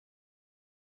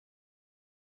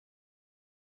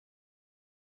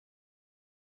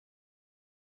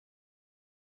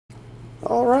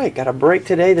Alright, got a break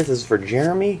today. This is for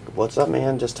Jeremy. What's up,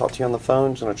 man? Just talked to you on the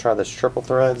phone. Just going to try this triple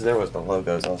threads. There was the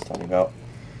logos I was telling you about.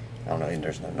 I don't know,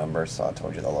 there's no numbers, so I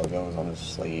told you the logo was on his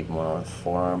sleeve, one on his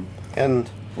forearm, and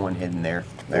one hidden there.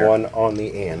 One on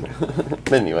the end.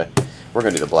 But anyway, we're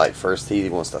going to do the black first. He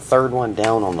wants the third one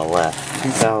down on the left.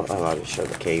 2000. Oh, I'll just show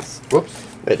the case. Whoops.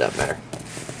 It doesn't matter.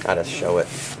 I just show it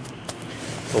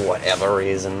for whatever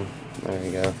reason. There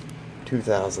you go.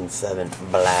 2007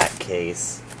 black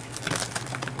case.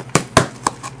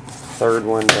 Third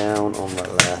one down on the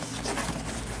left.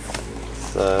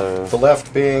 So the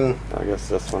left being, I guess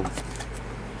this one.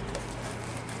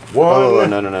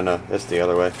 One. Oh, no. It's the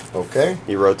other way. Okay.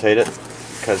 You rotate it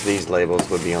because these labels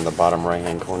would be on the bottom right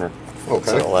hand corner. Okay.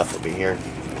 So the left would be here.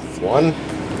 1,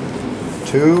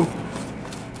 2,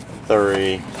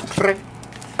 3.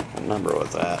 What number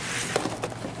was that?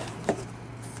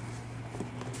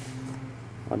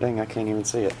 Oh dang, I can't even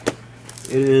see it.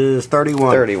 It is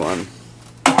 31. 31.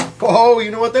 Oh, you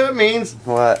know what that means?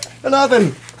 What?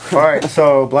 Nothing. Alright,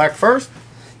 so black first?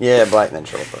 Yeah, black and then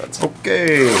triple threads.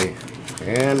 Okay.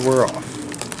 And we're off.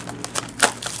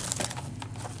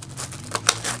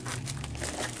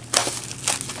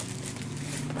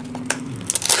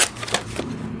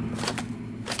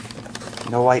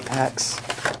 No white packs.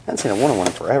 I haven't seen a one-on-one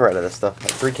in forever out of this stuff.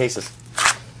 Like 3 cases.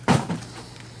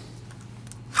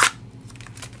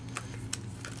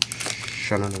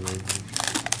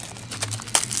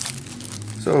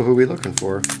 So, who are we looking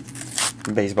for?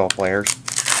 Baseball players.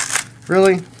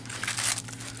 Really?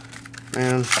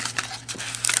 Man.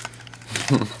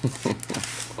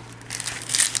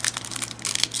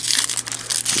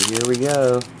 Here we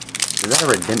go. Is that a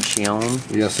redemption?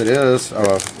 Yes, it is.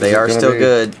 They are still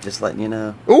good, just letting you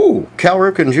know. Ooh, Cal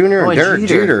Ripken Jr. and Derek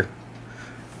Jeter. Jeter.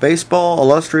 Baseball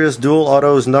Illustrious Dual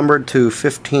Autos numbered to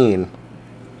 15.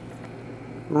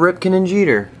 Ripken and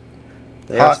Jeter.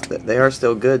 They are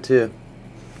still good too.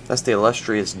 That's the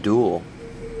Illustrious Duel.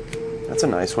 That's a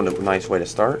nice one, a nice way to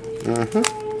start. Mm-hmm.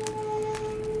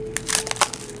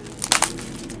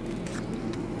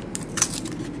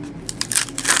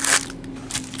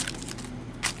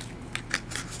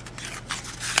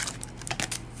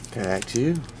 Back to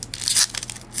you.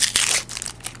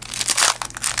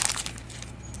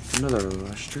 Another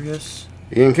Illustrious.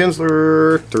 Ian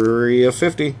Kinsler, 3 of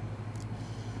 50.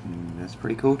 That's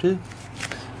pretty cool too.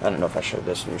 I don't know if I showed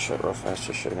this. Let me show it real fast.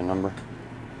 Just show you the number.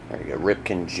 There you go.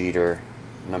 Ripken Jeter,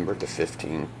 numbered to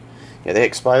 15. Yeah, they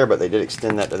expire, but they did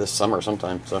extend that to this summer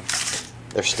sometime. So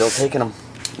they're still taking them.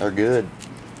 They're good.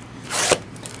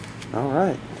 All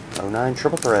right. 09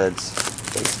 triple threads.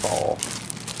 Baseball.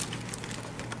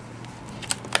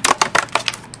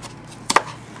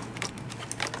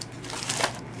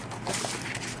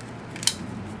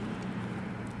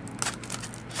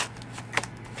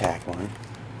 Pack 1.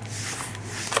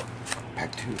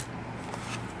 Pack 2.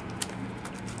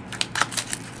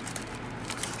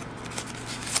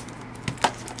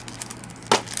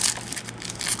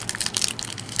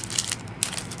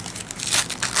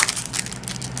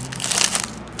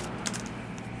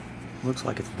 Looks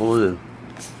like it's blue.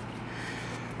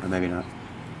 Or maybe not.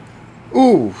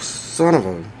 Ooh, son of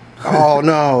a... Oh,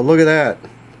 no, look at that.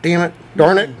 Damn it.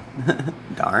 Darn it.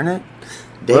 Darn it.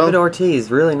 David Ortiz,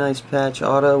 really nice patch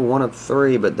auto, 1 of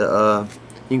 3, but the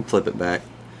you can flip it back.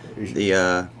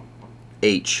 The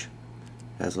H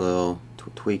has a little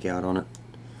tweak out on it.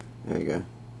 There you go.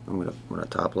 I'm gonna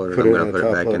top load it. I'm gonna put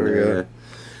it back in there. Yeah.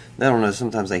 I don't know.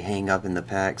 Sometimes they hang up in the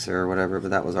packs or whatever, but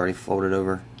that was already folded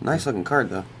over. Nice looking card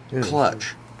though. Yeah.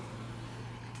 Clutch.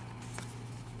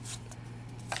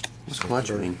 What's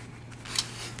clutch mean?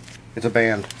 It's a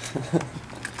band.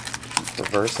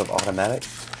 Reverse of automatic.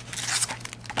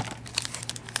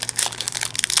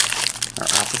 Or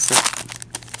opposite.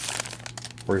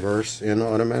 Reverse in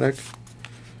automatic.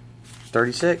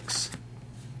 36.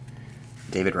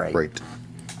 David Wright. Great.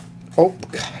 Oh,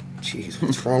 God. Jeez,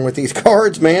 what's wrong with these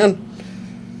cards, man?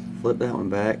 Flip that one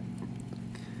back.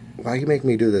 Why you make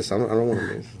me do this? I don't want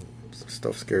to.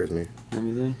 Stuff scares me. Let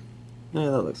me see. Yeah,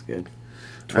 that looks good.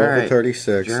 12 to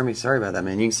 36. Jeremy, sorry about that,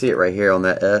 man. You can see it right here on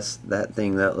that S. That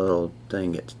little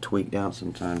thing gets tweaked out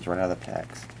sometimes right out of the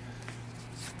packs.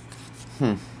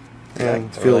 Yeah,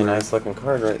 it's a really nice looking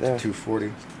card right there. 240.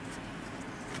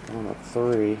 1 of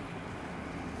 3.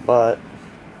 But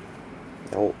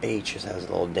the old H just has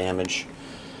a little damage.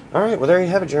 Alright, well there you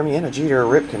have it, Jeremy. And a Jeter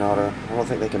or Ripken auto. I don't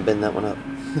think they can bend that one up.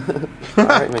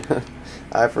 Alright, man.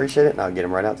 I appreciate it, and I'll get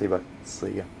them right out to you, bud.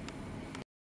 See ya.